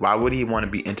with that? Why would he want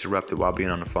to be interrupted while being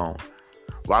on the phone?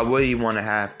 Why would he want to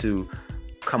have to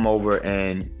come over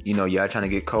and, y'all trying to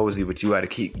get cozy, but you got to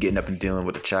keep getting up and dealing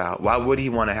with the child? Why would he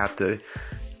want to have to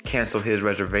cancel his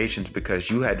reservations because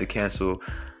you had to cancel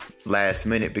last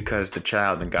minute because the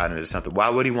child done got into something? Why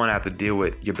would he want to have to deal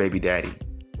with your baby daddy?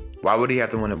 Why would he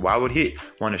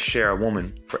want to share a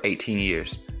woman for 18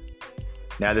 years?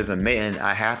 Now there's a man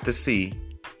I have to see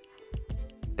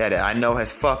that I know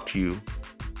has fucked you,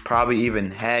 probably even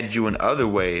had you in other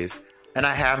ways, and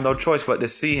I have no choice but to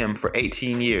see him for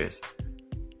 18 years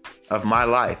of my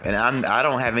life. And I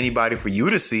don't have anybody for you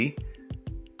to see.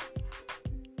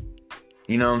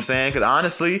 You know what I'm saying? Because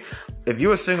honestly, if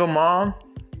you're a single mom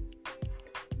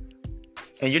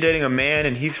and you're dating a man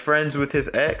and he's friends with his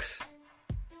ex,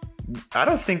 I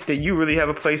don't think that you really have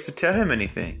a place to tell him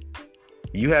anything.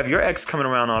 You have your ex coming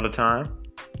around all the time.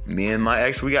 Me and my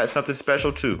ex, we got something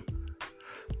special too.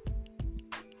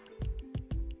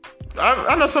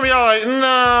 I know some of y'all like,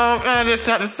 no, it's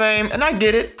not the same. And I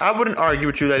get it. I wouldn't argue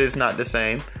with you that it's not the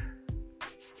same.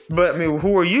 But I mean,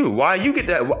 who are you? Why you get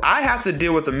that? I have to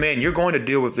deal with a man. You're going to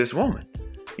deal with this woman.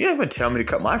 You don't even tell me to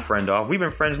cut my friend off. We've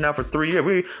been friends now for 3 years.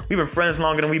 We've been friends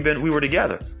longer than we were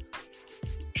together.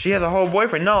 She has a whole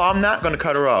boyfriend. No, I'm not going to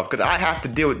cut her off because I have to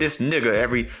deal with this nigga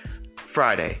every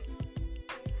Friday.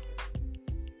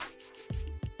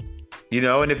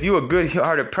 And if you're a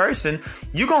good-hearted person,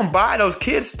 you're going to buy those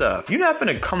kids stuff. You're not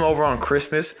finna come over on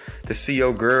Christmas to see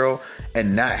your girl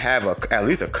and not have at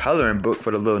least a coloring book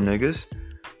for the little niggas.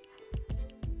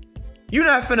 You're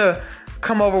not finna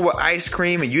come over with ice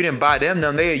cream and you didn't buy them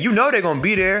none. They're going to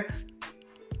be there.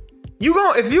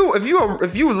 If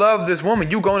you love this woman,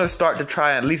 you're going to start to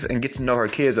try at least and get to know her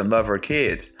kids and love her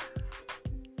kids.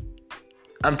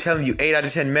 I'm telling you, 8 out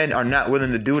of 10 men are not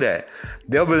willing to do that.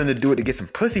 They're willing to do it to get some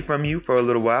pussy from you for a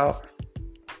little while.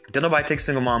 Don't nobody take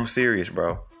single moms serious,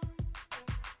 bro.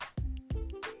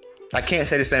 I can't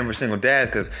say the same for single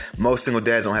dads because most single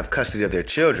dads don't have custody of their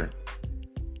children.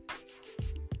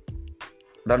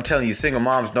 But I'm telling you, single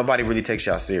moms, nobody really takes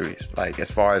y'all serious. Like,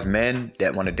 as far as men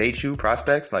that want to date you,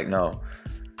 prospects, like, no.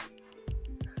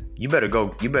 You better go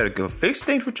fix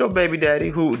things with your baby daddy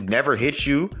who never hit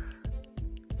you.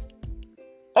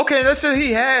 Okay, let's say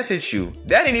he has hit you.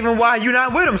 That ain't even why you're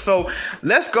not with him. So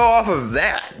let's go off of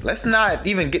that. Let's not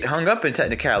even get hung up in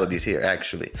technicalities here,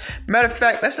 actually. Matter of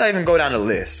fact, let's not even go down the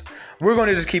list. We're going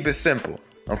to just keep it simple,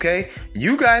 okay?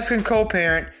 You guys can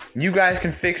co-parent. You guys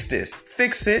can fix this.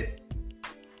 Fix it.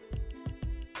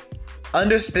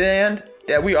 Understand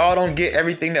that we all don't get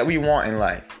everything that we want in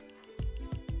life.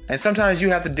 And sometimes you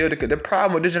have to deal with the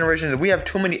problem with this generation is we have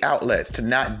too many outlets to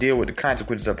not deal with the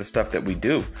consequences of the stuff that we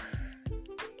do.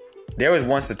 There was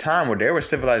once a time where there were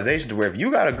civilizations where if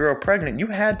you got a girl pregnant, you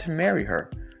had to marry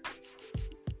her.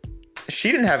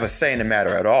 She didn't have a say in the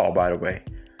matter at all, by the way.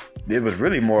 It was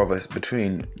really more of a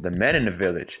between the men in the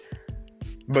village.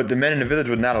 But the men in the village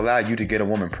would not allow you to get a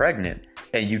woman pregnant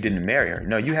and you didn't marry her.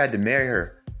 No, you had to marry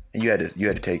her and you had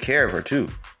to take care of her too.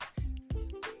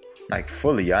 Like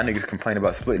fully, y'all niggas complain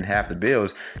about splitting half the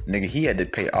bills. Nigga, he had to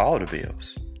pay all the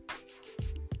bills.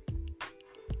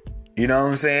 You know what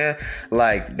I'm saying?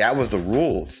 Like, that was the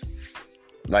rules.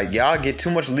 Like, y'all get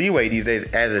too much leeway these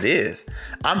days as it is.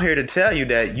 I'm here to tell you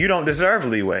that you don't deserve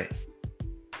leeway.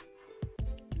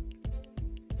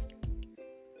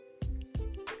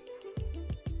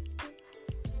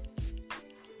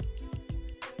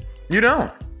 You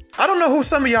don't. I don't know who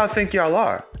some of y'all think y'all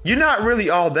are. You're not really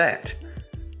all that.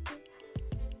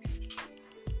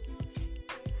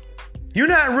 You're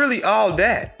not really all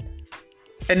that.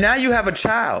 And now you have a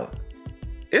child.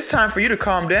 It's time for you to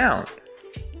calm down.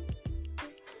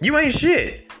 You ain't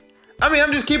shit. I mean,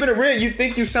 I'm just keeping it real. You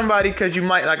think you somebody because you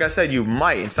might, like I said, you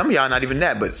might. And some of y'all not even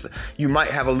that, but you might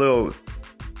have a little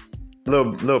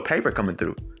paper coming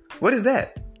through. What is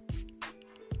that?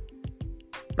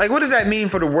 Like, what does that mean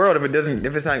for the world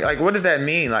if it's not, like, what does that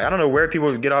mean? Like, I don't know where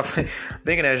people get off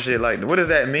thinking that shit. Like, what does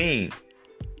that mean?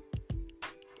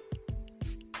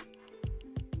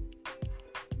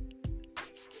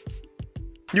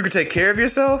 You can take care of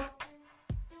yourself?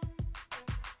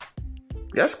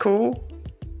 That's cool.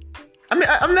 I mean,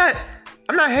 I'm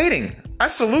not hating. I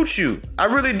salute you. I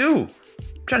really do.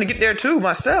 I'm trying to get there too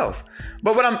myself.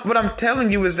 But what I'm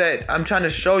telling you is that I'm trying to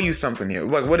show you something here.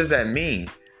 What does that mean?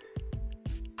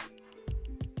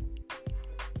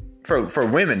 For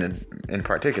women in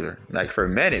particular. Like for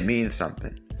men it means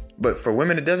something. But for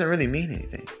women it doesn't really mean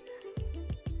anything.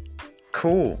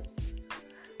 Cool.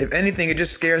 If anything, it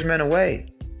just scares men away.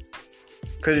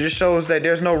 Because it just shows that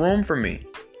there's no room for me.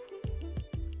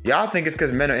 Y'all think it's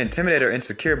because men are intimidated or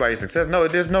insecure by your success. No,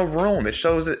 there's no room. It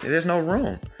shows that there's no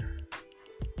room.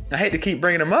 I hate to keep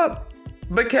bringing him up,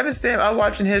 but Kevin Samuels, I was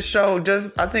watching his show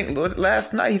I think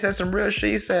last night. He said some real shit.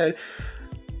 He said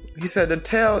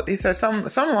something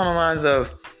along the lines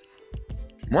of,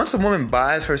 once a woman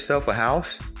buys herself a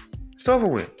house, it's over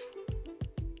with.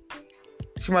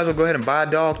 She might as well go ahead and buy a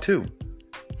dog too,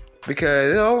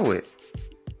 because it's over with.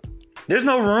 There's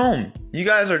no room. You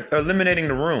guys are eliminating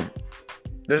the room.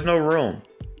 There's no room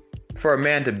for a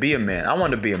man to be a man. I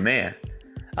want to be a man.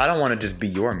 I don't want to just be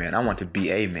your man. I want to be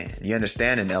a man. You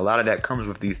understand? And a lot of that comes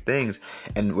with these things.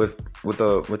 And with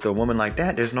a woman like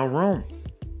that, there's no room.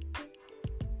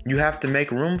 You have to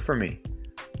make room for me.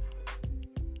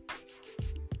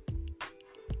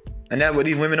 And that's what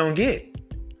these women don't get.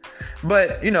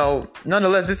 But,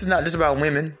 nonetheless, this is not just about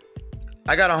women.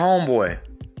 I got a homeboy,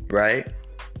 right?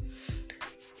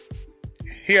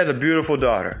 He has a beautiful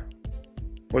daughter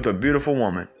with a beautiful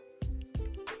woman.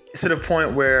 It's to the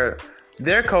point where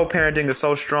their co-parenting is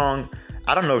so strong.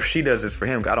 I don't know if she does this for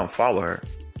him, because I don't follow her.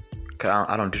 Because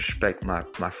I don't disrespect my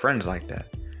friends like that.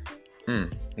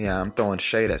 Yeah, I'm throwing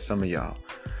shade at some of y'all.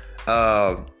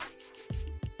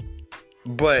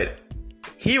 But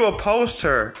he will post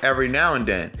her every now and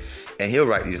then. And he'll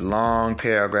write these long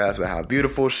paragraphs about how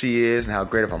beautiful she is and how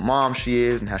great of a mom she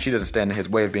is and how she doesn't stand in his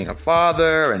way of being a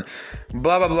father and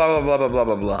blah, blah, blah, blah, blah, blah, blah,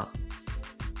 blah, blah.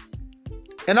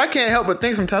 And I can't help but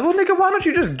think sometimes, well, nigga, why don't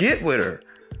you just get with her?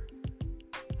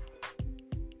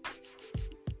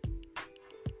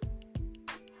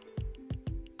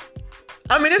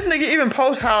 I mean, this nigga even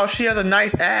posts how she has a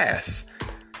nice ass.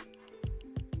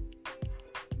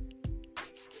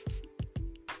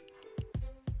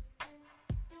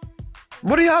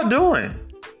 What are y'all doing?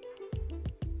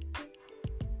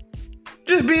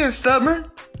 Just being stubborn?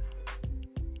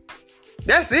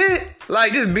 That's it?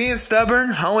 Like, just being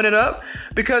stubborn, hoeing it up?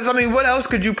 Because, I mean, what else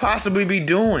could you possibly be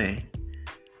doing?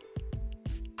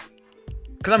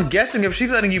 Because I'm guessing if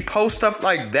she's letting you post stuff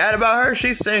like that about her,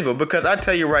 she's single. Because I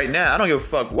tell you right now, I don't give a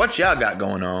fuck what y'all got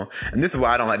going on. And this is why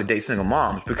I don't like to date single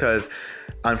moms. Because,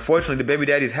 unfortunately, the baby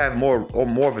daddies have more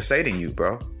of a say than you,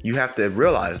 bro. You have to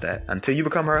realize that. Until you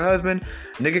become her husband,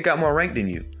 nigga got more rank than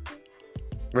you.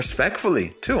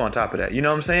 Respectfully, too, on top of that. You know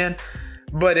what I'm saying?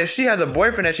 But if she has a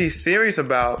boyfriend that she's serious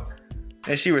about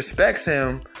and she respects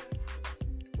him,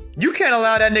 you can't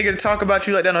allow that nigga to talk about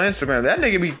you like that on Instagram. That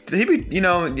nigga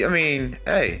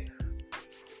hey.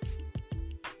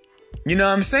 You know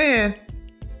what I'm saying?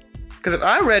 Because if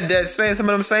I read some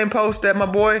of them same posts that my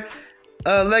boy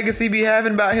Legacy be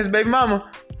having about his baby mama,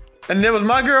 and there was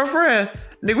my girlfriend,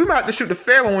 nigga, we might have to shoot the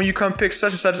fair one when you come pick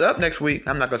such and such up next week.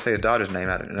 I'm not going to say his daughter's name.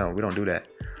 I don't know. We don't do that.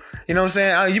 You know what I'm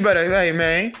saying? You better, hey,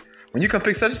 man, when you come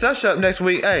pick such and such up next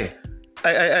week, hey,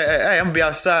 I'm going to be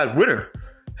outside with her.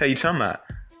 Hey, you talking about?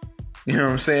 You know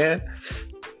what I'm saying?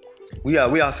 We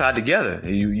outside together.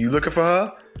 You looking for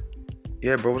her?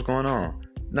 Yeah, bro, what's going on?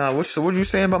 Nah, what you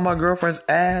saying about my girlfriend's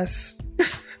ass?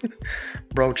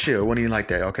 Bro, chill. Wasn't even like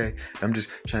that, okay? I'm just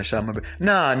trying to shout my baby.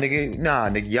 Nah, nigga,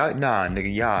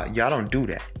 y'all don't do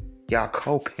that. Y'all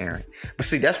co-parent. But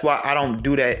see, that's why I don't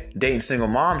do that dating single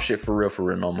mom shit for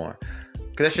real no more.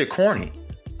 Cause that shit corny.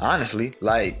 Honestly,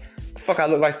 like, the fuck I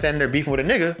look like standing there beefing with a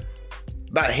nigga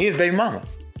about his baby mama.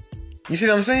 You see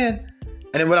what I'm saying?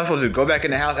 And then what I'm supposed to do? Go back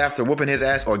in the house after whooping his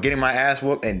ass or getting my ass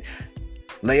whooped and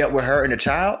lay up with her and the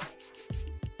child?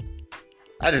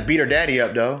 I just beat her daddy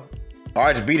up, though. Or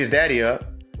I just beat his daddy up.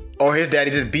 Or his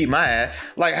daddy just beat my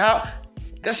ass. Like, how?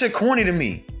 That shit corny to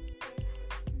me.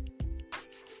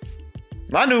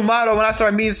 My new motto when I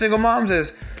started meeting single moms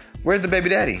is, where's the baby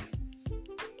daddy?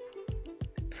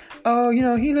 Oh,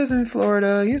 he lives in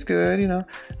Florida. He's good,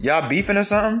 Y'all beefing or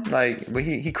something? Like, but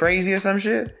he crazy or some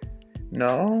shit?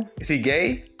 No. Is he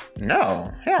gay?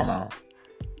 No. Hell no.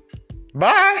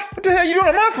 Bye. What the hell you doing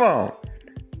on my phone?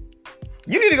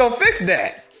 You need to go fix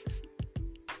that.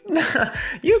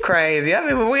 You crazy. I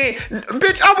mean,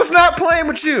 bitch, I was not playing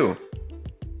with you.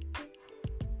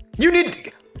 You need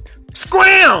to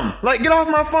scram. Like, get off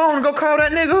my phone and go call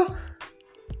that nigga.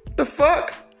 The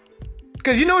fuck?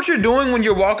 Because you know what you're doing when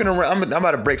you're walking around. I'm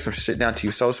about to break some shit down to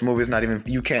you so smooth it's not even,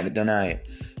 you can't deny it.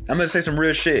 I'm going to say some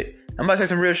real shit.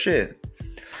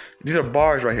 These are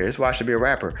bars right here. That's why I should be a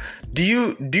rapper. Do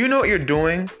you know what you're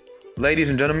doing?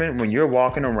 ladies and gentlemen, when you're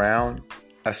walking around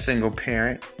a single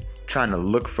parent trying to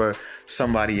look for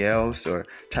somebody else or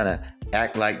trying to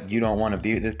act like you don't want to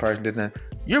be with this person,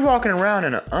 you're walking around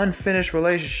in an unfinished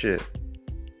relationship.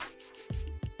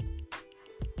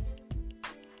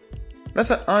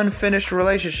 That's an unfinished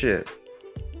relationship.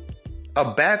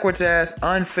 A backwards ass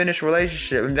unfinished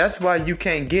relationship. And that's why you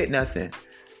can't get nothing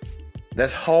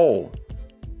that's whole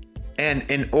and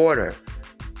in order.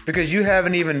 Because you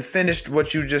haven't even finished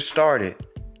what you just started.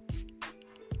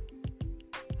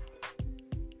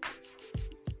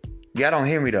 Y'all don't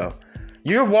hear me though.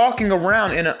 You're walking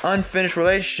around in an unfinished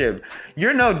relationship.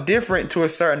 You're no different, to a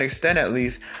certain extent at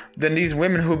least, than these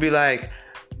women who be like,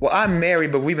 well, I'm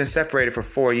married, but we've been separated for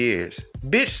 4 years.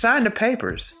 Bitch, sign the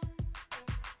papers.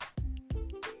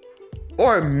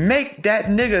 Or make that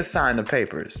nigga sign the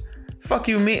papers. Fuck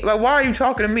you mean? Like, why are you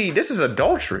talking to me? This is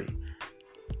adultery.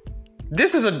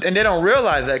 And they don't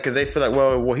realize that because they feel like,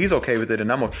 well, he's okay with it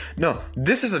and I'm okay. No,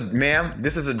 this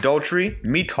is adultery.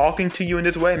 Me talking to you in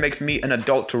this way makes me an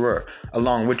adulterer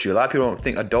along with you. A lot of people don't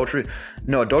think adultery.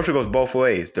 No, adultery goes both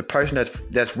ways. The person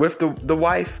that's with the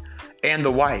wife and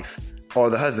the wife or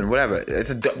the husband, whatever.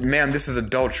 Ma'am, this is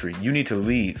adultery. You need to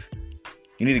leave.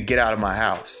 You need to get out of my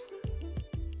house.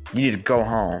 You need to go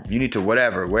home. You need to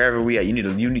wherever we at.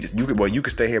 You can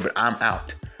stay here, but I'm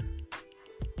out.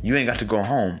 You ain't got to go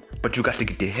home, but you got to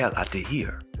get the hell out of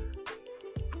here.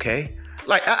 Okay?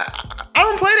 Like, I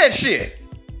don't play that shit.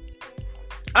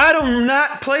 I do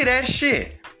not play that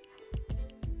shit.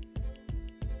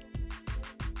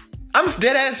 I'm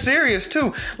dead ass serious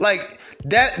too. Like,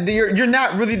 that you're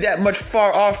not really that much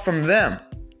far off from them.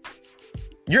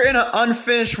 You're in an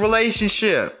unfinished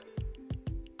relationship.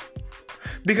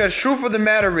 Because truth of the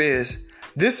matter is,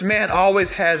 this man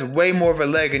always has way more of a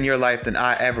leg in your life than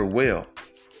I ever will.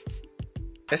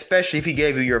 Especially if he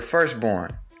gave you your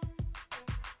firstborn.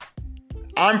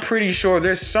 I'm pretty sure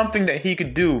there's something that he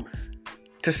could do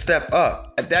to step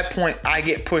up. At that point, I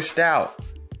get pushed out.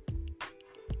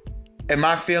 And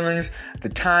my feelings, the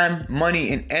time,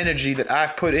 money, and energy that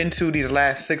I've put into these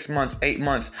last 6 months, 8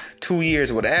 months, 2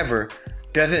 years, whatever,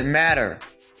 doesn't matter.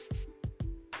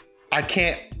 I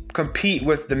can't compete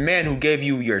with the man who gave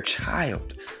you your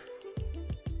child.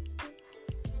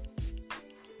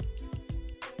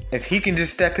 If he can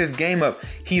just step his game up,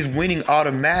 he's winning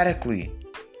automatically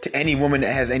to any woman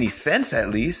that has any sense, at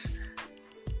least.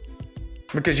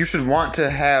 Because you should want to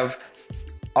have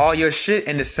all your shit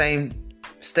in the same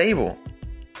stable.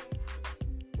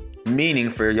 Meaning,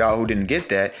 for y'all who didn't get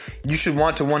that, you should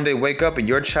want to one day wake up and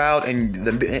your child and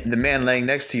the man laying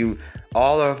next to you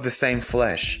all of the same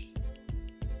flesh.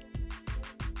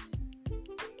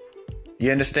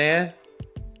 You understand?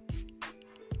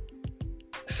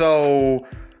 So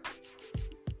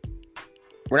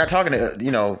we're not talking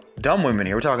to, dumb women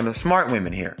here. We're talking to smart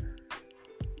women here.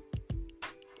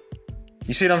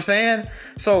 You see what I'm saying?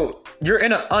 So you're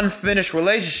in an unfinished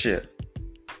relationship.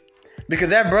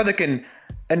 Because that brother can,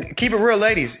 and keep it real,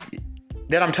 ladies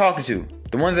that I'm talking to,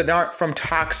 the ones that aren't from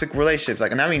toxic relationships.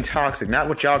 Like, and I mean toxic, not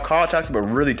what y'all call toxic, but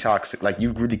really toxic. Like,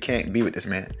 you really can't be with this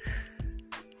man.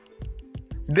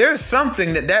 There's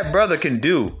something that brother can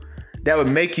do that would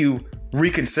make you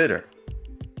reconsider.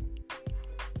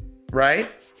 Right?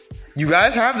 You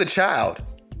guys have the child.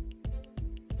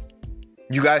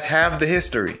 You guys have the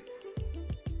history.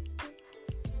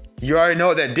 You already know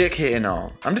what that dick hitting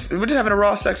on. We're just having a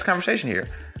raw sex conversation here.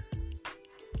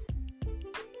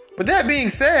 With that being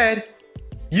said,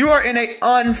 you are in an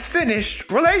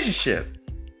unfinished relationship.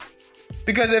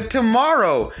 Because if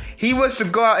tomorrow he was to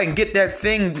go out and get that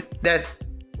thing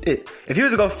if he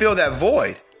was to go fill that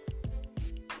void,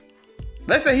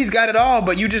 let's say he's got it all,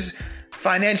 but you just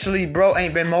financially, bro,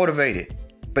 ain't been motivated.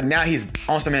 But now he's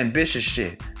on some ambitious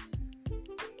shit.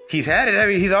 He's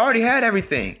already had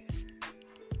everything.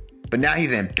 But now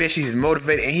he's ambitious, he's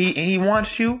motivated, and he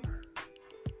wants you.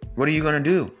 What are you gonna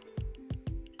do?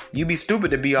 You'd be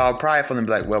stupid to be all prideful and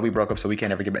be like, well, we broke up so we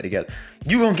can't ever get back together.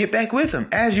 You gonna get back with him,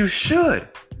 as you should.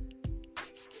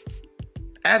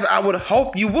 As I would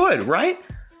hope you would, right?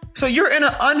 So you're in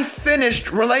an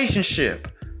unfinished relationship.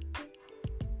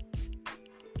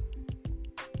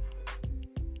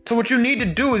 So what you need to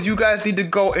do is you guys need to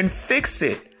go and fix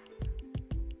it.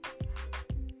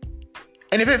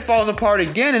 And if it falls apart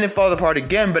again,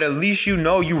 but at least you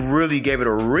know you really gave it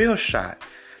a real shot.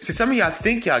 See, some of y'all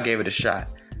think y'all gave it a shot.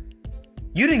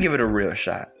 You didn't give it a real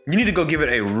shot. You need to go give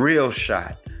it a real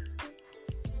shot.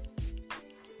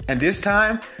 And this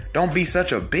time, don't be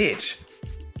such a bitch.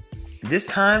 This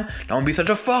time, don't be such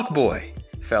a fuckboy,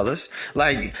 fellas.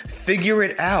 Like, figure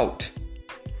it out.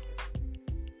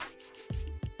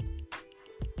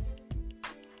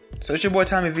 So it's your boy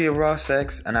Tommy via Raw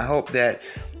Sex, and I hope that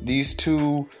these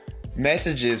two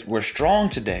messages were strong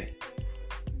today.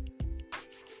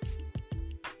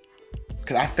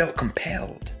 Because I felt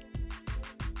compelled.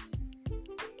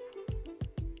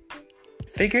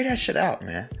 Figure that shit out,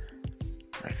 man.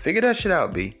 Like, figure that shit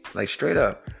out, B. Like, straight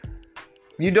up.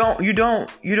 You don't.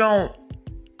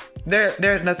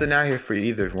 There's nothing out here for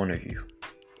either one of you.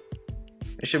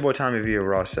 It's your boy Tommy via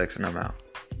Raw Sex, and I'm out.